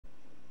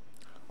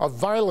A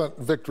violent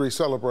victory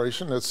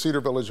celebration at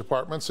Cedar Village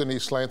Apartments in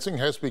East Lansing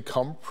has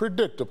become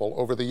predictable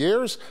over the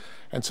years,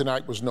 and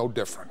tonight was no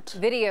different.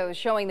 Videos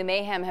showing the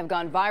mayhem have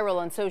gone viral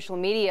on social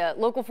media.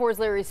 Local 4's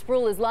Larry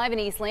Spruill is live in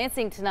East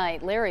Lansing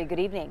tonight. Larry, good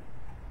evening.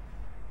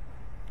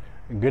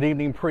 Good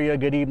evening, Priya.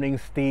 Good evening,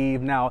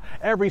 Steve. Now,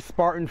 every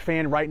Spartan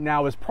fan right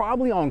now is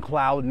probably on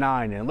cloud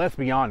nine, and let's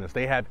be honest,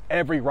 they have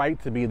every right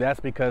to be.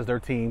 That's because their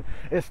team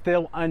is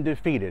still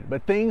undefeated.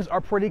 But things are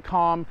pretty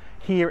calm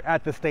here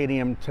at the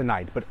stadium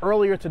tonight. But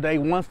earlier today,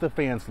 once the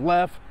fans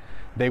left,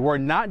 they were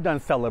not done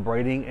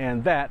celebrating,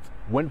 and that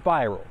went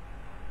viral.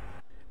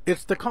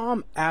 It's the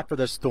calm after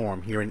the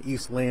storm here in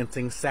East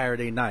Lansing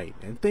Saturday night,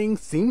 and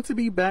things seem to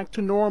be back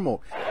to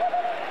normal.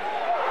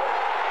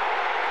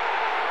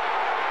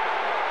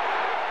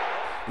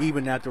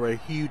 Even after a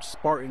huge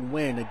Spartan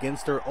win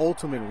against their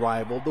ultimate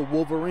rival, the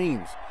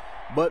Wolverines.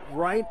 But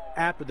right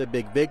after the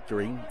big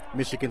victory,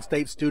 Michigan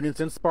State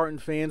students and Spartan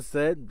fans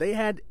said they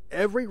had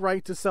every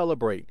right to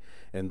celebrate,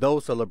 and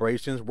those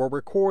celebrations were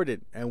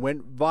recorded and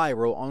went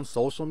viral on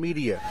social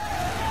media.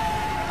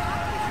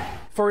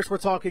 First, we're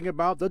talking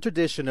about the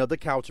tradition of the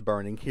couch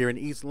burning here in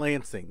East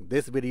Lansing.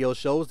 This video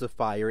shows the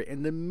fire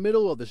in the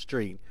middle of the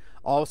street,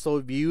 also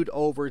viewed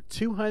over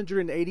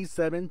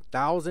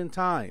 287,000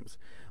 times.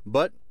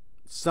 But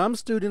some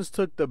students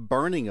took the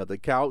burning of the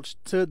couch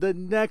to the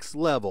next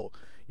level.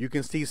 You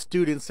can see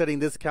students setting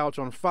this couch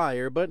on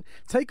fire, but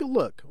take a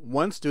look.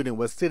 One student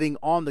was sitting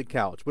on the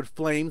couch with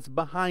flames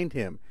behind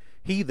him.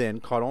 He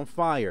then caught on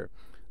fire.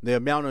 The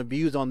amount of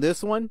views on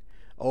this one,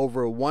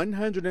 over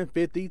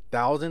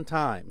 150,000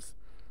 times.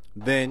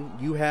 Then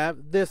you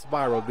have this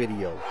viral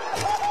video.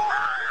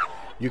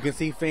 You can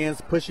see fans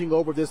pushing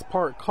over this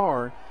parked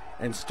car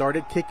and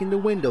started kicking the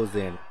windows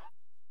in.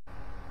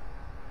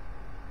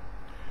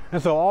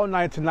 And so all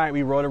night tonight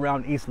we rode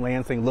around East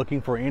Lansing looking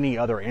for any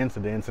other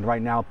incidents, and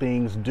right now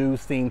things do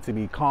seem to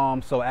be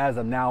calm. So as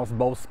of now,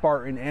 both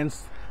Spartan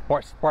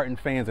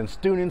fans and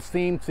students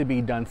seem to be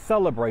done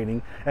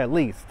celebrating, at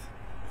least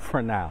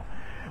for now.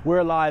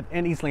 We're live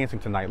in East Lansing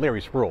tonight.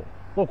 Larry Spruill,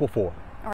 Local 4.